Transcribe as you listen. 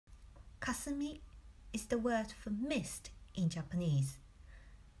KASUMI is the word for mist in Japanese.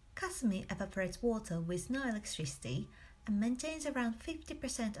 KASUMI evaporates water with no electricity and maintains around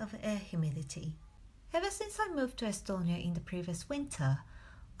 50% of air humidity. Ever since I moved to Estonia in the previous winter,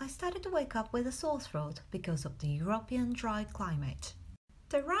 I started to wake up with a sore throat because of the European dry climate.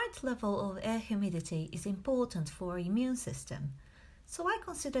 The right level of air humidity is important for our immune system, so I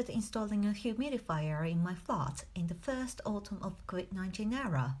considered installing a humidifier in my flat in the first autumn of COVID-19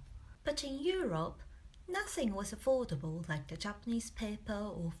 era. But in Europe, nothing was affordable like the Japanese paper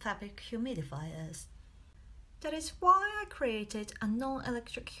or fabric humidifiers. That is why I created a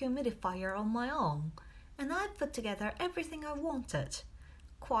non-electric humidifier on my own, and I put together everything I wanted: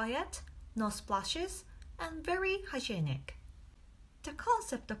 quiet, no splashes, and very hygienic. The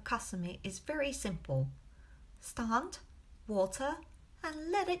concept of KASUMI is very simple: stand, water,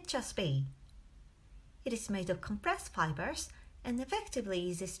 and let it just be. It is made of compressed fibres and effectively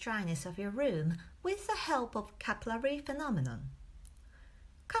eases dryness of your room with the help of capillary phenomenon.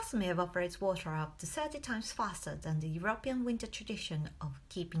 KASUMI evaporates water up to 30 times faster than the European winter tradition of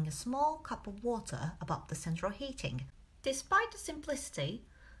keeping a small cup of water above the central heating. Despite the simplicity,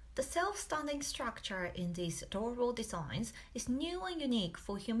 the self-standing structure in these adorable designs is new and unique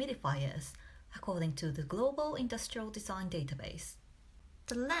for humidifiers, according to the Global Industrial Design Database.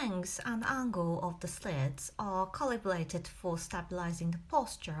 The length and angle of the slits are calibrated for stabilizing the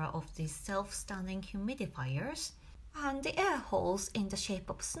posture of these self-standing humidifiers, and the air holes in the shape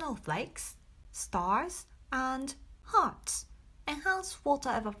of snowflakes, stars, and hearts enhance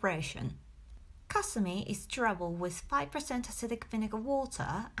water evaporation. KASUMI is durable with 5% acidic vinegar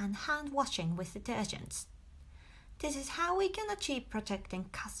water and hand washing with detergents. This is how we can achieve protecting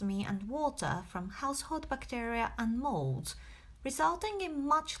KASUMI and water from household bacteria and molds, resulting in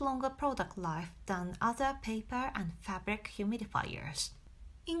much longer product life than other paper and fabric humidifiers.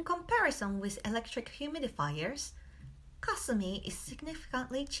 In comparison with electric humidifiers, KASUMI is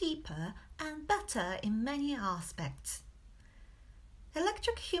significantly cheaper and better in many aspects.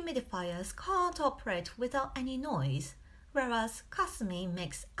 Electric humidifiers can't operate without any noise, whereas KASUMI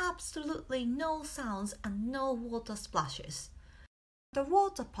makes absolutely no sounds and no water splashes. The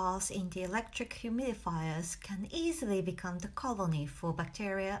water paths in the electric humidifiers can easily become the colony for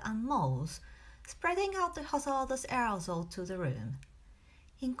bacteria and molds, spreading out the hazardous aerosol to the room.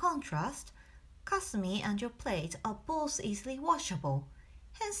 In contrast, KASUMI and your plate are both easily washable,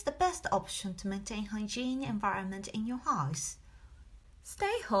 hence the best option to maintain hygiene environment in your house.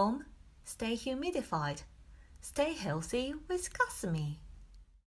 Stay home, stay humidified, stay healthy with KASUMI.